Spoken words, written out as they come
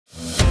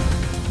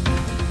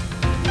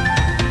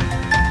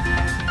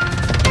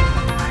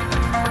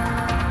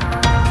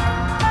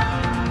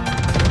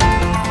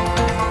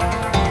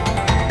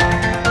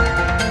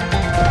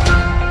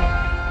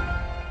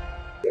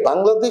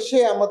বাংলাদেশে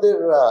আমাদের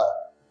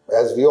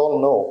as we all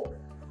know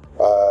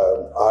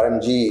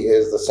RMG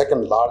is the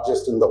second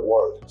largest in the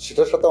world.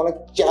 সেটার সাথে অনেক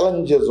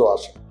চ্যালেঞ্জেসও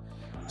আসে।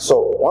 So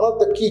one of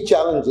the key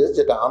challenges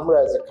যেটা আমরা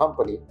as a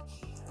company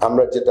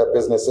আমরা যেটা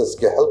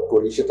businesses-কে help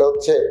করি সেটা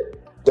হচ্ছে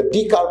the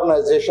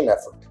decarbonization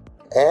effort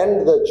and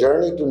the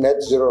journey to net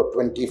zero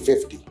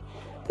 2050.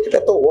 এটা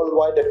তো ওয়ার্ল্ড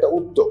ওয়াইড একটা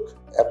উদ্যোগ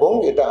এবং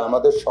এটা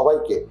আমাদের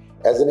সবাইকে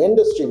as an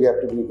industry we have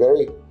to be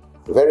very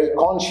very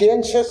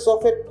conscientious of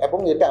it এবং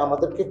এটা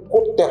আমাদেরকে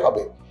করতে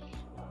হবে।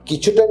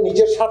 কিছুটা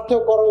নিজের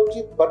স্বার্থেও করা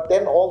উচিত, বাট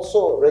দেন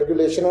অলসো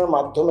রেগুলেশনের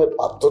মাধ্যমে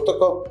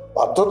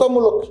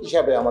বাধ্যতামূলক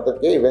হিসাবে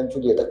আমাদেরকে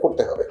ইভেন্চুয়ালি এটা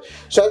করতে হবে।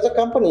 সো অ্যাজ আ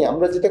কোম্পানি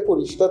আমরা যেটা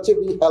করি সেটা হচ্ছে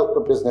we help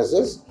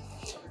businesses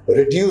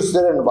reduce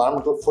their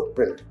environmental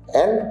footprint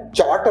and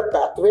chart a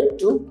pathway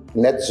to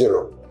net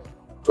zero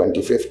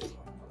 2050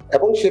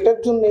 এবং সেটার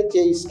জন্য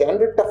যে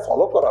স্ট্যান্ডার্ডটা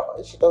ফলো করা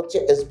হয় সেটা হচ্ছে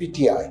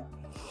SBTI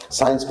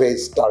Science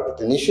Based Target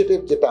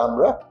Initiative, যেটা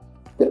আমরা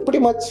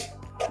pretty much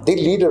the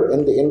leader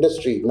in the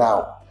industry now,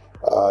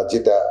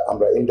 যেটা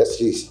আমরা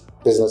industries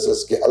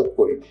businesses-কে help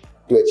করি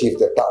to achieve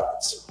their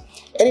targets.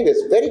 Anyways,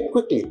 very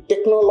quickly,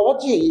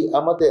 technology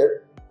আমাদের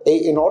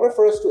in order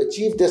for us to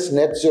achieve this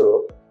net zero,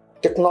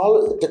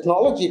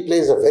 technology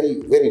plays a very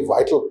very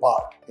vital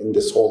part in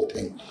this whole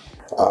thing.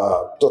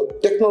 তো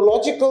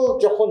technological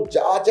যখন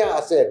যা যা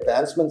আছে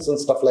অ্যাডভান্সমেন্টস and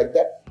stuff like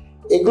that,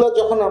 এগুলো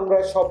যখন আমরা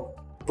সব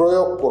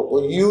প্রয়োগ করব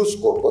ইউজ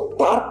করব,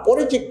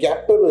 তারপরে যে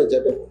গ্যাপটা রয়ে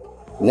যাবে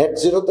নেট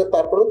জিরোতে,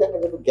 তারপরে দেখা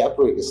যাবে গ্যাপ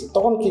রয়ে গেছে,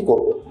 তখন কি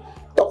করব?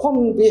 তখন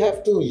we have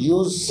to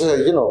use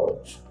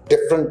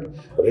different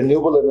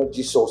renewable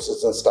energy sources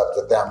and stuff,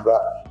 যাতে আমরা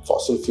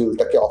ফসিল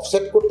ফিউলটাকে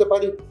অফসেট করতে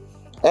পারি,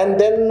 and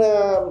then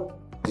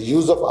the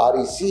use of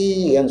REC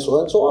and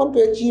so on to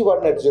achieve our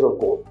net zero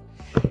goal.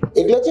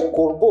 এগুলা যে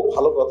করবো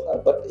ভালো কথা,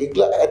 বাট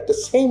এগুলা at the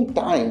same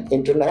time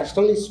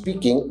internationally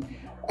speaking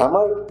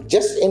আমার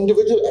জাস্ট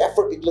ইন্ডিভিজুয়াল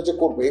এফোর্ট এগুলো যে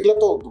করবো এগুলো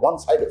তো ওয়ান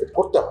সাইড অফ ইট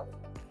করতে হবে,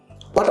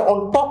 but on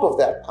top of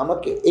that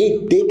আমাকে এই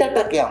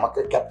ডেটাটাকে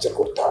ক্যাপচার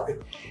করতে হবে,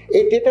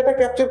 এই ডেটাটা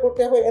ক্যাপচার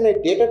করতে হবে, এবং এই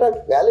ডেটাটা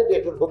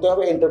ভ্যালিডেটেড হতে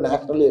হবে,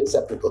 ইন্টারন্যাশনালি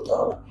অ্যাকসেপ্টেড হতে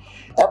হবে,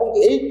 এবং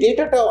এই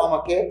ডেটাটাও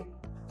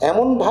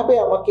এমনভাবে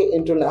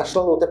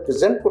ইন্টারন্যাশনাল ওতে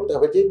প্রেজেন্ট করতে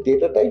হবে যে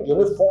ডেটাটা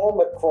uniform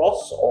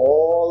across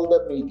all the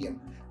medium.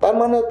 তার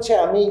মানে হচ্ছে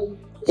আমি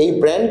এই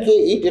ব্র্যান্ডকে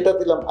এই ডেটা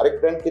দিলাম, আরেক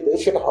ব্র্যান্ডকে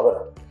সেটা হবে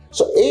না।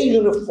 সো এই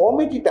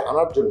ইউনিফর্মিটিটা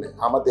আনার জন্য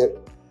আমাদের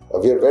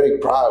we are very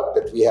proud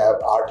that we have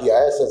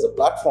RTIS as a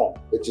platform,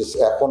 which is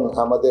এখন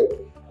আমাদের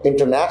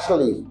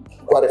internationally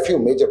quite a few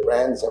major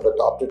brands have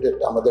adopted it.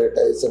 আমাদের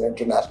এটা is an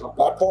international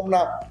platform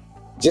না,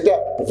 যেটা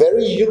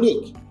very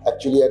unique,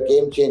 actually a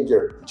game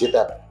changer,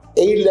 যেটা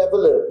এই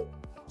লেভেলের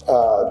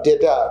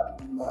data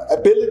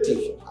ability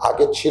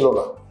আগে ছিল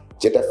না,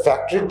 যেটা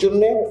ফ্যাক্টরির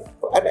জন্য,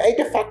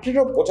 এটা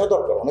ফ্যাক্টরিরও বোঝা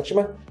দরকার। অনেক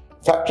সময়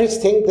factories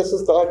think this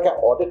is like a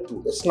audit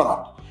tool, it's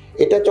not.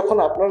 এটা যখন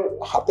আপনার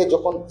হাতে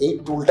যখন এই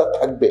টুলটা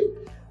থাকবে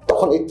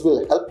তখন it will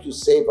help you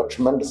save a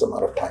tremendous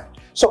amount of time.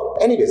 So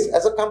anyways,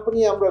 as a company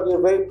we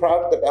are very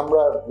proud that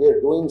we are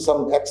doing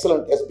some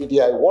excellent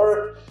SBTI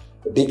work.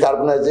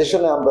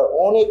 Decarbonization আমরা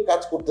অনেক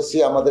কাজ করতেছি,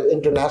 আমাদের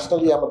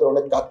ইন্টারন্যাশনালি আমাদের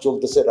অনেক কাজ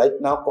চলতেছে রাইট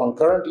নাও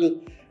কনকারেন্টলি।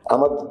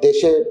 আমাদের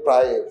দেশে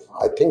প্রায়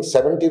আই থিঙ্ক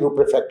 70-র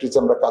উপরে ফ্যাক্টরিজ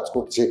আমরা কাজ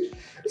করছি,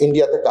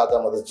 ইন্ডিয়াতে কাজ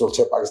আমাদের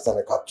চলছে,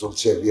 পাকিস্তানে কাজ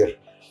চলছে,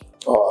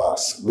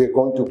 we're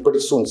going to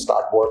pretty soon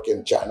start work in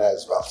China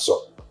as well. So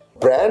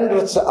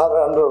brands are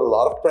under a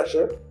lot of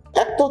pressure.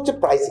 একটা হচ্ছে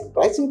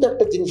প্রাইসিং তো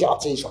একটা জিনিস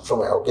আছেই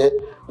সবসময়, ওকে,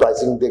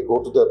 pricing they go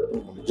to the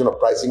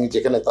pricing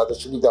যেখানে তাদের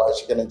সুবিধা হয়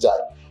সেখানে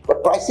যায়, বাট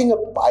প্রাইসিং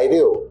এর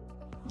বাইরেও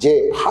যে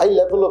high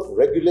level of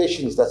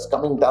regulations that's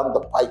coming down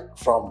the pipe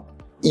from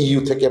EU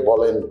থেকে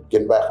বলেন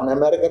কিংবা এখন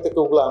আমেরিকা থেকে,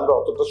 ওগুলো আমরা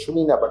অতটা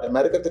শুনি না, বাট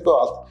আমেরিকা থেকেও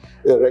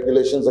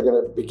regulations R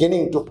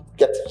beginning to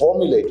get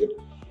formulated.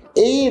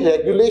 এই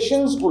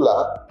রেগুলেশনসগুলা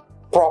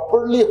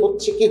প্রপারলি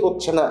হচ্ছে কি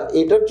হচ্ছে না,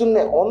 এটার জন্য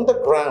অন দ্য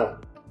গ্রাউন্ড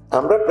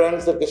আমরা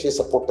ব্র্যান্ডসদেরকে সেই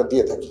সাপোর্টটা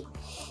দিয়ে থাকি।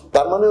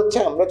 তার মানে হচ্ছে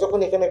আমরা যখন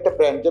এখানে একটা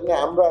ব্র্যান্ড, যেমন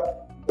আমরা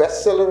বেস্ট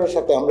সেলারের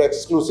সাথে আমরা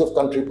এক্সক্লুসিভ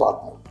কান্ট্রি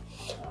পার্টনার,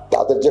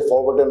 তাদের যে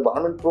ফরওয়ার্ড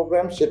এনভায়রনমেন্ট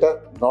প্রোগ্রাম সেটা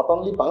নট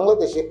অনলি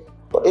বাংলাদেশে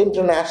বাট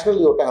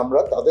ইন্টারন্যাশনালি ওটা আমরা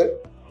তাদের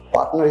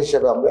পার্টনার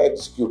হিসেবে আমরা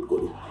এক্সিকিউট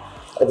করি।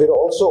 We are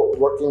also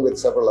working with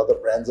several other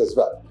brands as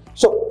well.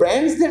 So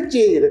brandsদের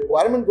যে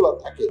রিকোয়ারমেন্টগুলো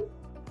থাকে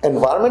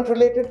environment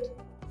related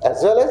as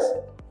well as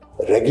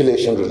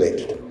regulation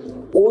related,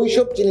 ওই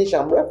সব জিনিস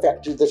আমরা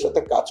ফ্যাক্টরিদের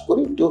সাথে কাজ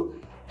করি টু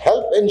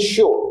হেল্প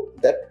এনশিওর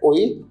দ্যাট ওই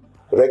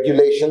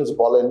রেগুলেশনস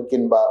বলেন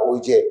কিংবা ওই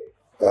যে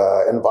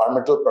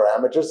environmental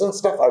parameters and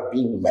stuff are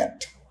being met.